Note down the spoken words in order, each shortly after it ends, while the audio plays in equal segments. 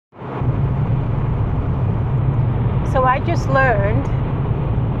So I just learned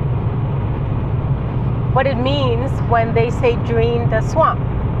what it means when they say drain the swamp.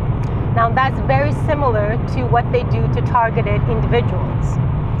 Now that's very similar to what they do to targeted individuals,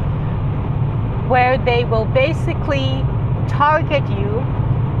 where they will basically target you,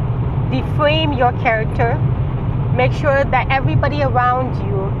 defame your character, make sure that everybody around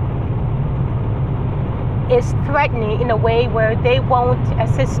you is threatening in a way where they won't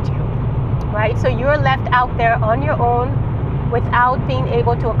assist you, right? So you're left out there on your own without being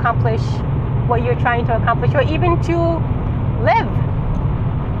able to accomplish what you're trying to accomplish, or even to live,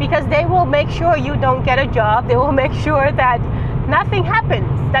 because they will make sure you don't get a job. They will make sure that nothing happens,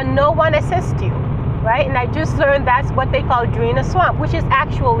 that no one assists you, right? And I just learned that's what they call drain a swamp, which is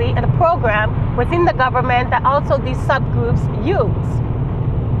actually a program within the government that also these subgroups use.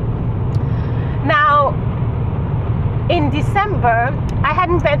 Now, in December, I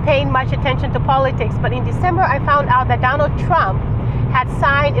hadn't been paying much attention to politics, but in December I found out that Donald Trump had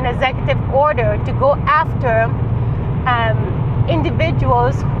signed an executive order to go after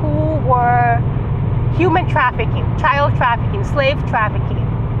individuals who were human trafficking, child trafficking, slave trafficking,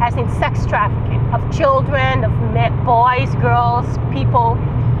 as in sex trafficking of children, of boys, girls, people.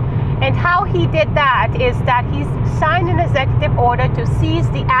 And how he did that is that he signed an executive order to seize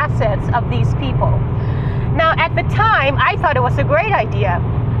the assets of these people. Now, at the time, I thought it was a great idea.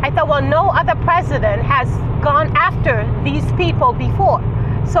 I thought, well, no other president has gone after these people before.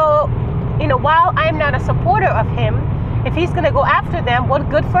 So, while I'm not a supporter of him, if he's going to go after them, well,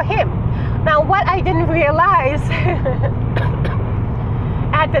 good for him. Now, what I didn't realize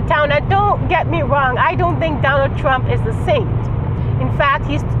at the time, now don't get me wrong, I don't think Donald Trump is a saint. In fact,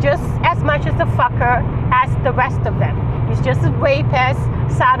 he's just as much as a fucker as the rest of them. He's just a rapist,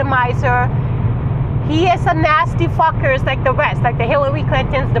 sodomizer. He is a nasty fuckers like the rest, like the Hillary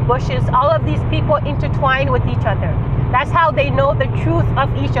Clintons, the Bushes, all of these people intertwined with each other. That's how they know the truth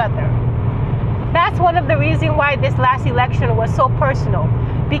of each other. That's one of the reasons why this last election was so personal,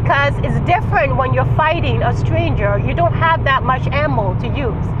 because it's different when you're fighting a stranger. You don't have that much ammo to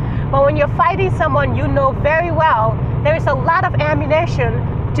use. But when you're fighting someone you know very well, there's a lot of ammunition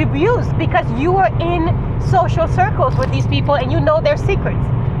to use because you were in social circles with these people and you know their secrets.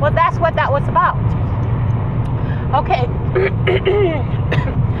 Well, that's what that was about. Okay.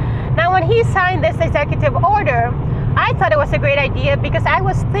 Now, when he signed this executive order, I thought it was a great idea because I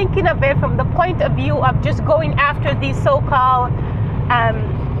was thinking of it from the point of view of just going after these so-called,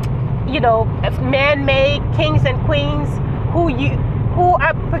 man-made kings and queens who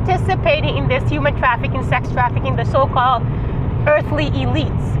are participating in this human trafficking, sex trafficking, the so-called earthly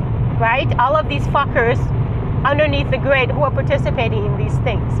elites, right? All of these fuckers underneath the grid who are participating in these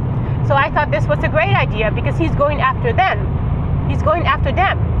things. So I thought this was a great idea because he's going after them. He's going after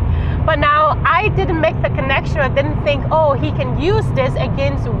them. But now I didn't make the connection. I didn't think, oh, he can use this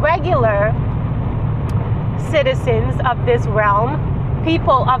against regular citizens of this realm,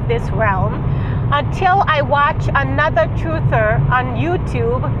 people of this realm, until I watch another truther on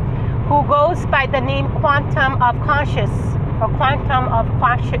YouTube who goes by the name Quantum of Consciousness.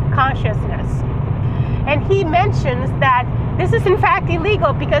 And he mentions that this is in fact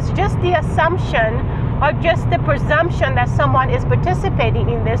illegal because just the assumption or just the presumption that someone is participating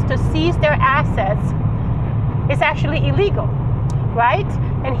in this to seize their assets is actually illegal, right?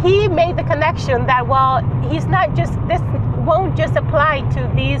 And he made the connection that, well, he's not just, this won't just apply to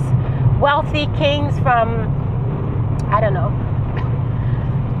these wealthy kings from, I don't know,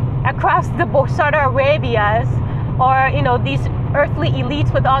 across the Saudi Arabias, or, these earthly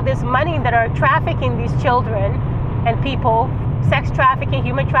elites with all this money that are trafficking these children and people, sex trafficking,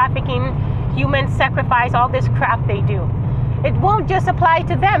 human sacrifice, all this crap they do. It won't just apply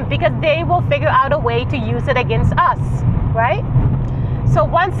to them because they will figure out a way to use it against us, right? So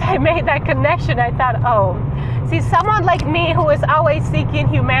once I made that connection, I thought, oh, see, someone like me who is always seeking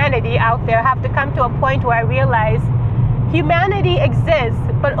humanity out there have to come to a point where I realize humanity exists,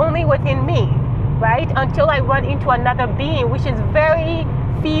 but only within me, right? Until I run into another being, which is very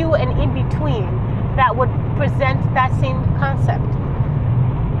few and in between, that would present that same concept.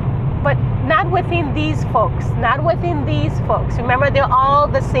 But not within these folks, not within these folks. Remember, they're all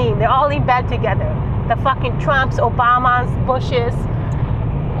the same. They're all in bed together. The fucking Trumps, Obamas, Bushes,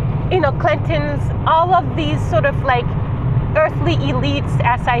 Clintons, all of these sort of like earthly elites,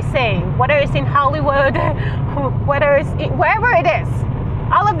 as I say, whether it's in Hollywood, whether it's wherever it is,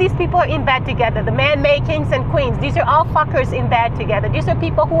 all of these people are in bed together. The man-made kings and queens, these are all fuckers in bed together. These are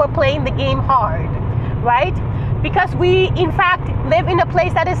people who are playing the game hard, right? Because we, in fact, live in a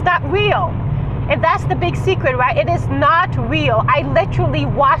place that is not real. And that's the big secret, right? It is not real. I literally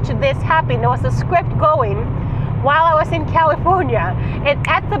watched this happen. There was a script going while I was in California. And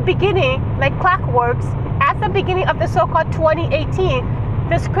at the beginning, like clockworks, at the beginning of the so-called 2018,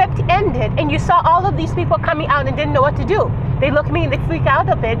 the script ended and you saw all of these people coming out and didn't know what to do. They look at me and they freak out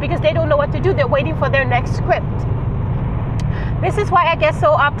a bit because they don't know what to do. They're waiting for their next script. This is why I get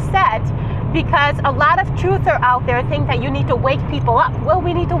so upset, because a lot of truther out there think that you need to wake people up. Well,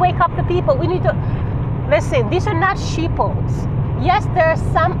 we need to wake up the people. We need to, listen, these are not sheeples. Yes, there are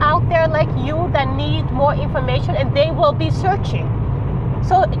some out there like you that need more information and they will be searching.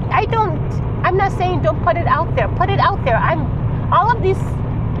 So I'm not saying don't put it out there. Put it out there. All of this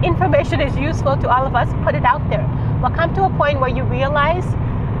information is useful to all of us. Put it out there. But come to a point where you realize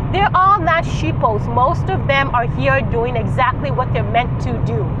they're all not sheeples. Most of them are here doing exactly what they're meant to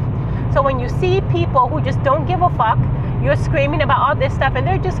do. So when you see people who just don't give a fuck, you're screaming about all this stuff and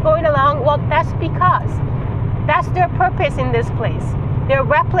they're just going along, well, that's because that's their purpose in this place. They're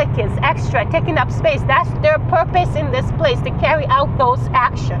replicas, extra, taking up space. That's their purpose in this place, to carry out those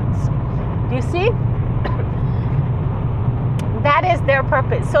actions. Do you see? That is their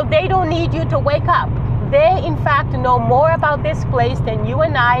purpose. So they don't need you to wake up. They, in fact, know more about this place than you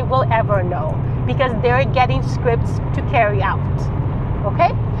and I will ever know, because they're getting scripts to carry out.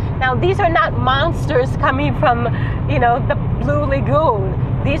 Okay? Now, these are not monsters coming from, the Blue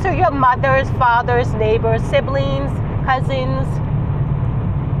Lagoon. These are your mothers, fathers, neighbors, siblings, cousins.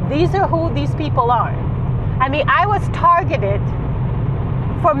 These are who these people are. I mean, I was targeted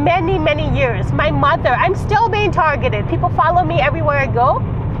for many, many years. My mother, I'm still being targeted. People follow me everywhere I go.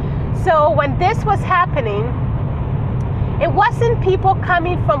 So when this was happening, it wasn't people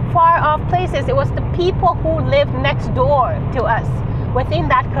coming from far off places. It was the people who lived next door to us within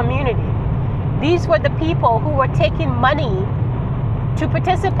that community. These were the people who were taking money to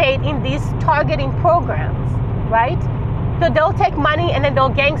participate in these targeting programs, right? So they'll take money and then they'll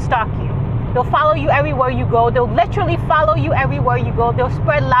gang stalk you. They'll follow you everywhere you go. They'll literally follow you everywhere you go. They'll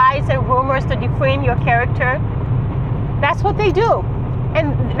spread lies and rumors to defame your character. That's what they do.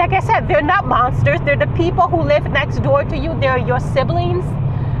 And like I said, they're not monsters. They're the people who live next door to you. They're your siblings.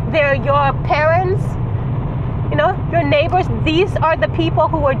 They're your parents. Your neighbors. These are the people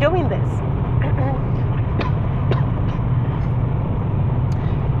who are doing this.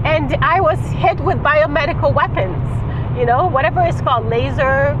 And I was hit with biomedical weapons. Whatever it's called,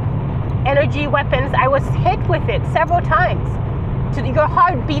 laser, energy weapons. I was hit with it several times. Your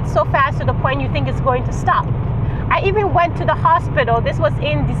heart beats so fast to the point you think it's going to stop. I even went to the hospital. This was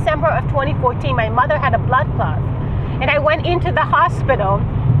in December of 2014. My mother had a blood clot. And I went into the hospital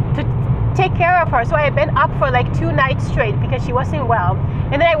to take care of her. So I had been up for like 2 nights straight because she wasn't well.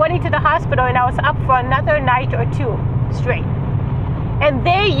 And then I went into the hospital and I was up for another night or 2 straight. And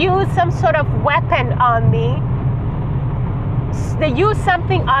they used some sort of weapon on me. They used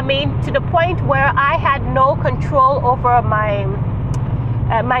something on me to the point where I had no control over my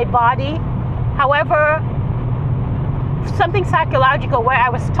body. However, something psychological where I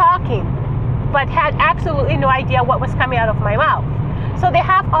was talking but had absolutely no idea what was coming out of my mouth. So they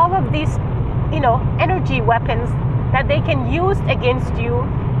have all of these, energy weapons that they can use against you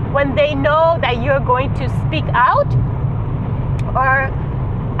when they know that you're going to speak out or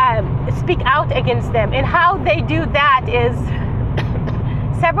speak out against them. And how they do that is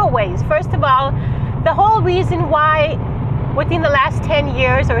several ways. First of all, the whole reason why within the last 10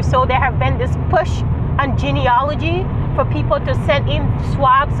 years or so there have been this push on genealogy for people to send in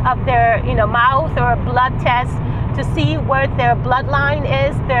swabs of their mouth or blood tests to see where their bloodline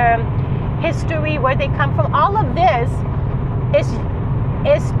is, their history, where they come from. All of this is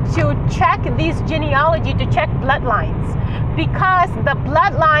to check these genealogy, to check bloodlines, because the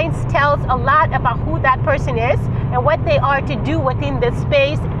bloodlines tells a lot about who that person is and what they are to do within the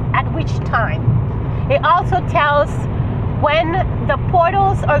space at which time. It also tells when the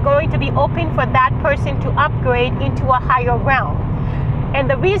portals are going to be open for that person to upgrade into a higher realm. And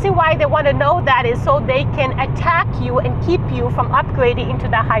the reason why they want to know that is so they can attack you and keep you from upgrading into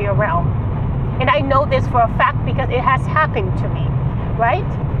the higher realm. And I know this for a fact because it has happened to me, right?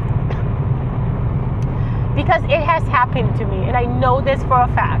 Because it has happened to me and I know this for a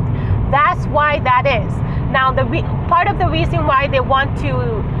fact. That's why that is. Now, part of the reason why they want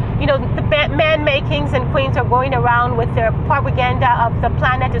to, the man-made kings and queens are going around with their propaganda of the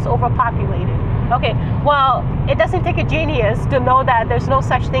planet is overpopulated. Okay, well, it doesn't take a genius to know that there's no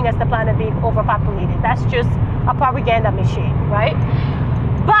such thing as the planet being overpopulated. That's just a propaganda machine, right?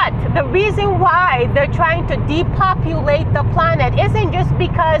 But the reason why they're trying to depopulate the planet isn't just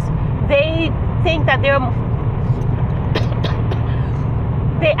because they think that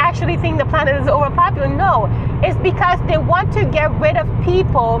they actually think the planet is overpopulated. No, it's because they want to get rid of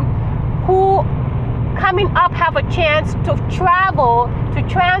people who coming up have a chance to travel, to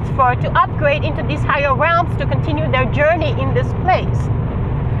transfer, to upgrade into these higher realms to continue their journey in this place.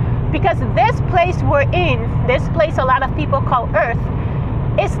 Because this place we're in, this place a lot of people call Earth,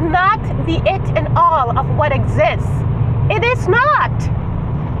 is not the it and all of what exists. It is not.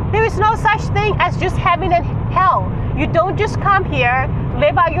 There is no such thing as just heaven and hell. You don't just come here,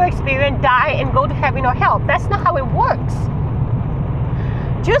 live out your experience, die, and go to heaven or hell. That's not how it works.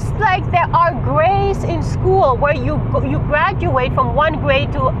 Just like there are grades in school where you graduate from one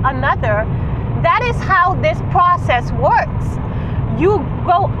grade to another, that is how this process works. You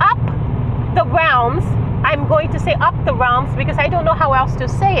go up the realms. I'm going to say up the realms because I don't know how else to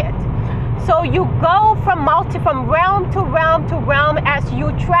say it. So you go from realm to realm to realm as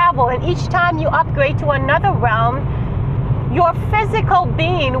you travel, and each time you upgrade to another realm, your physical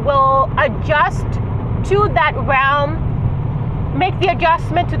being will adjust to that realm, make the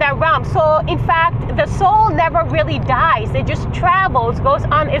adjustment to that realm. So in fact, the soul never really dies. It just travels, goes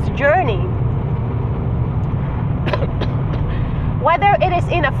on its journey. Whether it is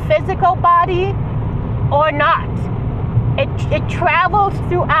in a physical body or not, it travels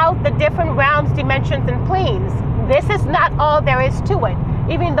throughout the different realms, dimensions, and planes. This is not all there is to it,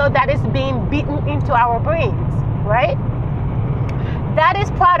 even though that is being beaten into our brains, right? That is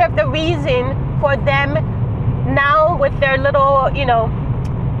part of the reason for them now with their little,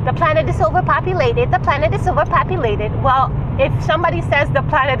 the planet is overpopulated, the planet is overpopulated. Well, if somebody says the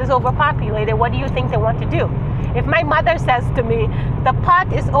planet is overpopulated, what do you think they want to do? If my mother says to me, the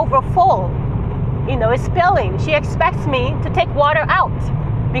pot is overfull, it's spilling, she expects me to take water out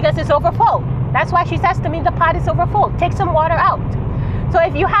because it's overfull. That's why she says to me, the pot is overfull, take some water out. So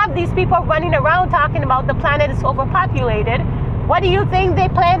if you have these people running around talking about the planet is overpopulated, what do you think they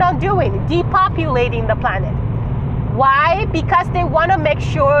plan on doing? Depopulating the planet. Why? Because they want to make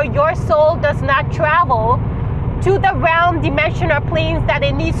sure your soul does not travel to the realm, dimension, or planes that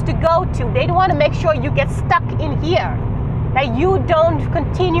it needs to go to. They want to make sure you get stuck in here, that you don't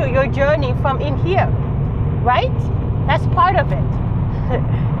continue your journey from in here, right? That's part of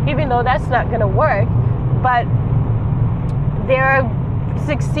it. Even though that's not going to work, but they're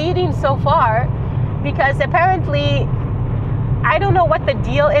succeeding so far because apparently, I don't know what the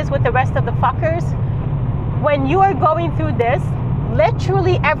deal is with the rest of the fuckers. When you are going through this,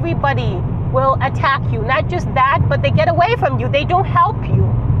 literally everybody will attack you. Not just that, but they get away from you. They don't help you.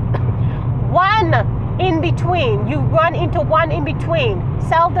 One in between. You run into one in between.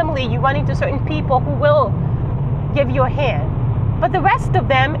 Seldomly, you run into certain people who will give you a hand. But the rest of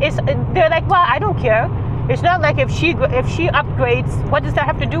them, they're like, well, I don't care. It's not like if she upgrades, what does that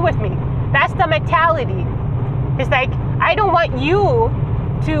have to do with me? That's the mentality. It's like, I don't want you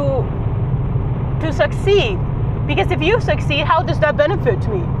to succeed. Because if you succeed, how does that benefit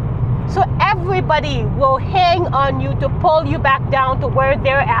me? So everybody will hang on you to pull you back down to where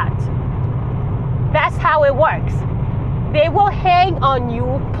they're at. That's how it works. They will hang on you,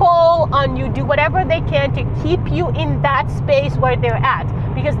 pull on you, do whatever they can to keep you in that space where they're at,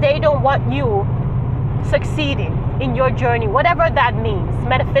 because they don't want you succeeding in your journey, whatever that means,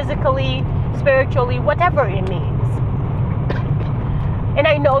 metaphysically, spiritually, whatever it means. And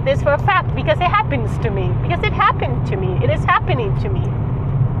I know this for a fact because it happens to me, because it happened to me. It is happening to me.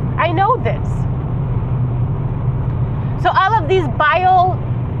 I know this. So all of these bio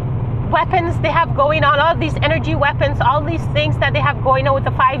weapons they have going on, all of these energy weapons, all these things that they have going on with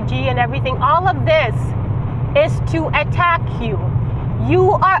the 5G and everything, all of this is to attack you.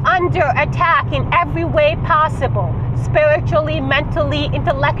 You are under attack in every way possible. Spiritually, mentally,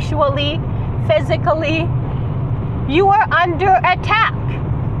 intellectually, physically. You are under attack.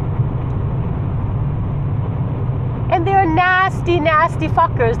 And they're nasty, nasty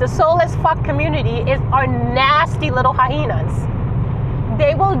fuckers. The soulless fuck community are nasty little hyenas.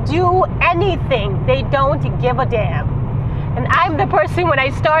 They will do anything. They don't give a damn. And I'm the person, when I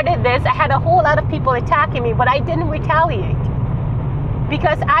started this, I had a whole lot of people attacking me, but I didn't retaliate.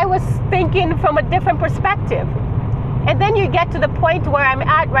 Because I was thinking from a different perspective. And then you get to the point where I'm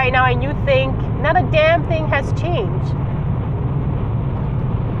at right now and you think, not a damn thing has changed.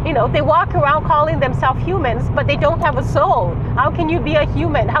 They walk around calling themselves humans, but they don't have a soul. How can you be a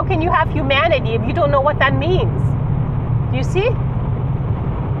human? How can you have humanity if you don't know what that means? Do you see?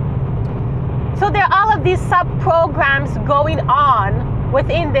 So there are all of these sub-programs going on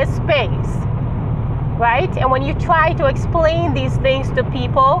within this space, right? And when you try to explain these things to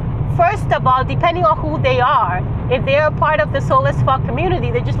people, first of all, depending on who they are, if they're a part of the soulless fuck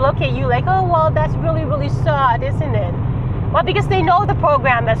community, they just look at you like, oh, well, that's really, really sad, isn't it? Well, because they know the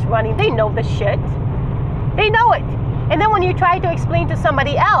program that's running. They know the shit. They know it. And then when you try to explain to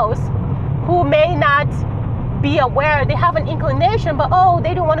somebody else, who may not be aware, they have an inclination, but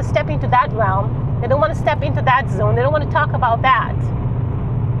they don't want to step into that realm. They don't want to step into that zone. They don't want to talk about that.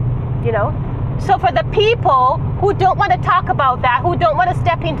 So for the people who don't want to talk about that, who don't want to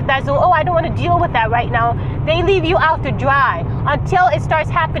step into that zone, I don't want to deal with that right now, they leave you out to dry until it starts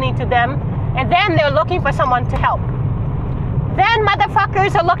happening to them, and then they're looking for someone to help. Then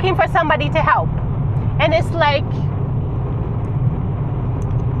motherfuckers are looking for somebody to help. And it's like,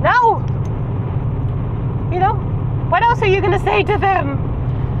 no. What else are you going to say to them?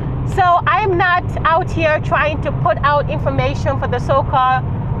 So I'm not out here trying to put out information for the so-called,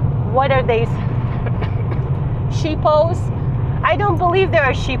 what are they, sheepos? I don't believe there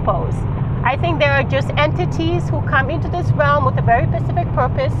are sheepos. I think there are just entities who come into this realm with a very specific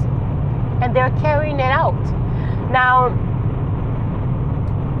purpose, and they're carrying it out. Now,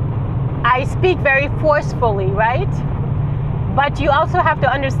 I speak very forcefully, right? But you also have to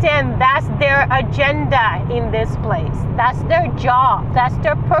understand that's their agenda in this place. That's their job. That's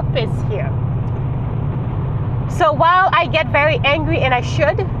their purpose here. So while I get very angry, and I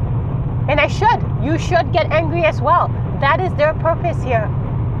should, you should get angry as well. That is their purpose here.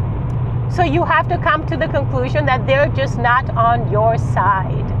 So you have to come to the conclusion that they're just not on your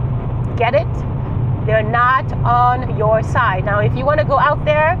side. Get it? They're not on your side. Now, if you want to go out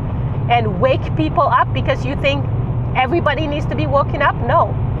there and wake people up because you think everybody needs to be woken up,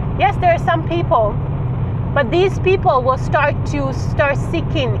 no. Yes, there are some people, but these people will start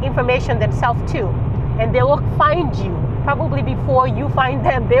seeking information themselves too, and they will find you. Probably before you find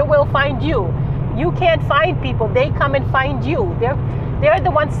them, they will find you. You can't find people, they come and find you. They're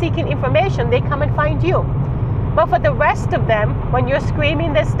the ones seeking information, they come and find you. But for the rest of them, when you're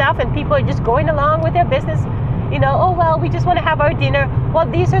screaming this stuff and people are just going along with their business, we just want to have our dinner. Well,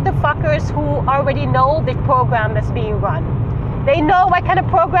 these are the fuckers who already know the program that's being run. They know what kind of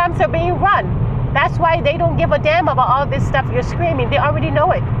programs are being run. That's why they don't give a damn about all this stuff you're screaming. They already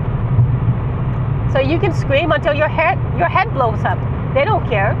know it. So you can scream until your head blows up. They don't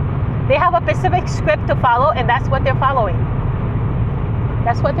care. They have a specific script to follow, and that's what they're following.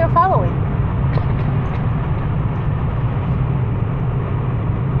 That's what they're following.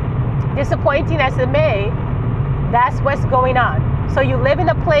 Disappointing as it may, that's what's going on. So you live in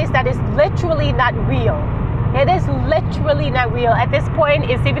a place that is literally not real. It is literally not real. At this point,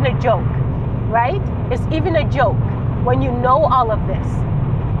 it's even a joke, right? It's even a joke when you know all of this.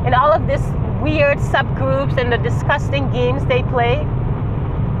 And all of this weird subgroups and the disgusting games they play.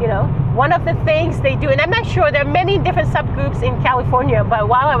 One of the things they do, and I'm not sure, there are many different subgroups in California, but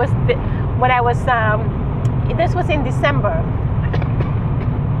this was in December.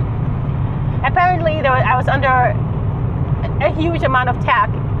 Apparently, I was under a huge amount of attack,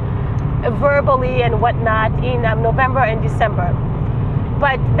 verbally and whatnot, in November and December.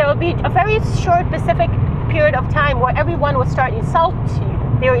 But there will be a very short, specific period of time where everyone will start insulting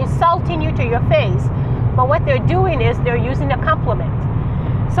you. They're insulting you to your face. But what they're doing is they're using a compliment.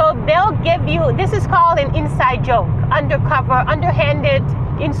 So they'll give you, this is called an inside joke, undercover, underhanded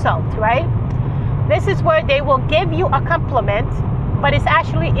insult, right? This is where they will give you a compliment, but it's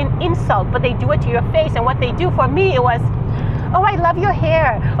actually an insult, but they do it to your face. And what they do for me, it was, oh, I love your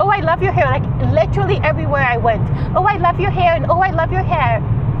hair. Oh, I love your hair. Like literally everywhere I went. Oh, I love your hair. And oh, I love your hair.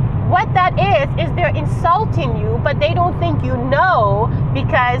 What that is they're insulting you, but they don't think you know,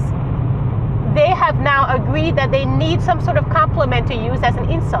 because they have now agreed that they need some sort of compliment to use as an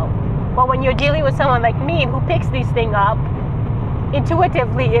insult. But when you're dealing with someone like me who picks these things up,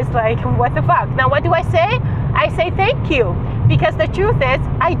 intuitively it's like, what the fuck? Now, what do I say? I say thank you. Because the truth is,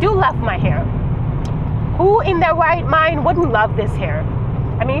 I do love my hair. Who in their right mind wouldn't love this hair?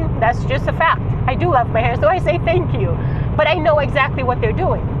 I mean, that's just a fact. I do love my hair, so I say thank you. But I know exactly what they're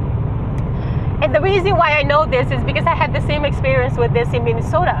doing. And the reason why I know this is because I had the same experience with this in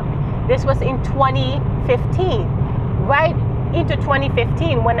Minnesota. This was in 2015, right into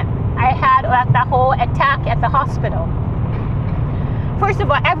 2015, when I had that whole attack at the hospital. First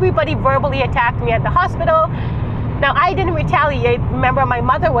of all, everybody verbally attacked me at the hospital. Now, I didn't retaliate. Remember, my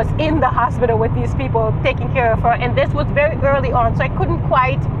mother was in the hospital with these people taking care of her, and this was very early on, so I couldn't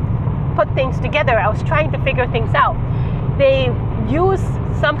quite put things together. I was trying to figure things out. They used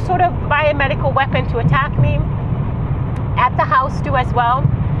some sort of biomedical weapon to attack me at the house too as well.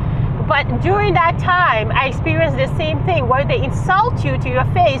 But during that time, I experienced the same thing where they insult you to your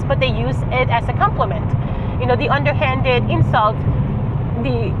face, but they use it as a compliment. The underhanded insult,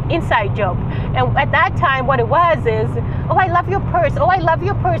 the inside joke. And at that time, what it was is, oh, I love your purse. Oh, I love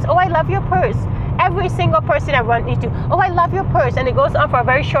your purse. Oh, I love your purse. Every single person I run into, oh, I love your purse. And it goes on for a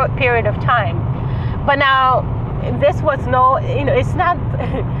very short period of time. But now, this was it's not,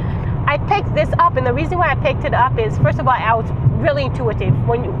 I picked this up, and the reason why I picked it up is, first of all, I was really intuitive.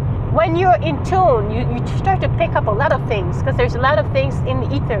 When you're in tune, you start to pick up a lot of things, because there's a lot of things in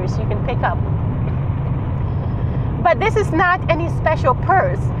the ethers you can pick up. But this is not any special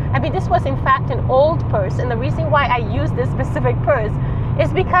purse. I mean, this was in fact an old purse, and the reason why I used this specific purse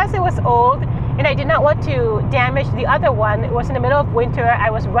is because it was old, and I did not want to damage the other one. It was in the middle of winter. I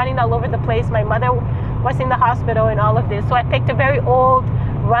was running all over the place. My mother was in the hospital and all of this, so I picked a very old,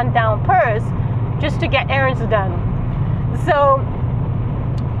 run-down purse just to get errands done. So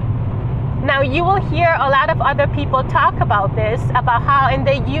now you will hear a lot of other people talk about this, about how, and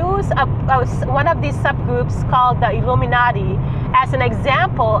they use one of these subgroups called the Illuminati as an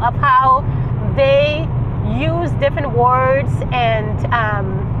example of how they use different words and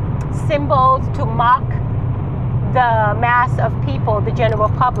symbols to mock the mass of people, the general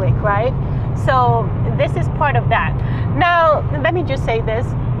public, right? So this is part of that. Now, let me just say this.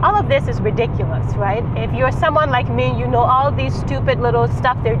 All of this is ridiculous, right? If you're someone like me, you know all these stupid little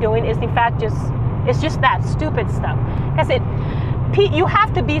stuff they're doing is in fact it's just that stupid stuff. Because you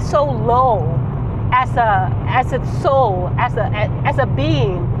have to be so low as a soul, as a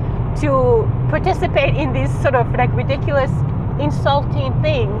being, to participate in these sort of like ridiculous, insulting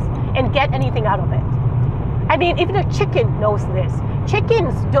things and get anything out of it. I mean, even a chicken knows this.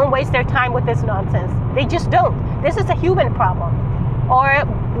 Chickens don't waste their time with this nonsense. They just don't. This is a human problem, or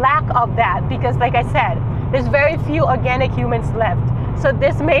lack of that, because like I said, there's very few organic humans left. So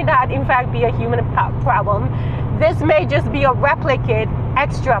this may not in fact be a human problem. This may just be a replicate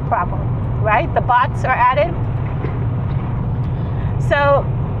extra problem, right? The bots are added. So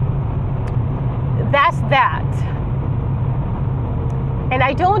that's that. And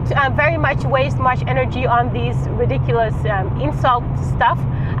I don't very much waste much energy on these ridiculous insult stuff.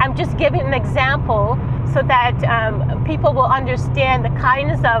 I'm just giving an example so that people will understand the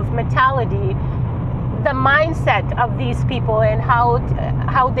kinds of mentality, the mindset of these people, and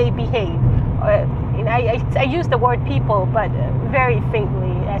how they behave. I use the word people, but very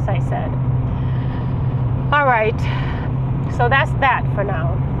faintly, as I said. All right, so that's that for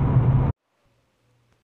now.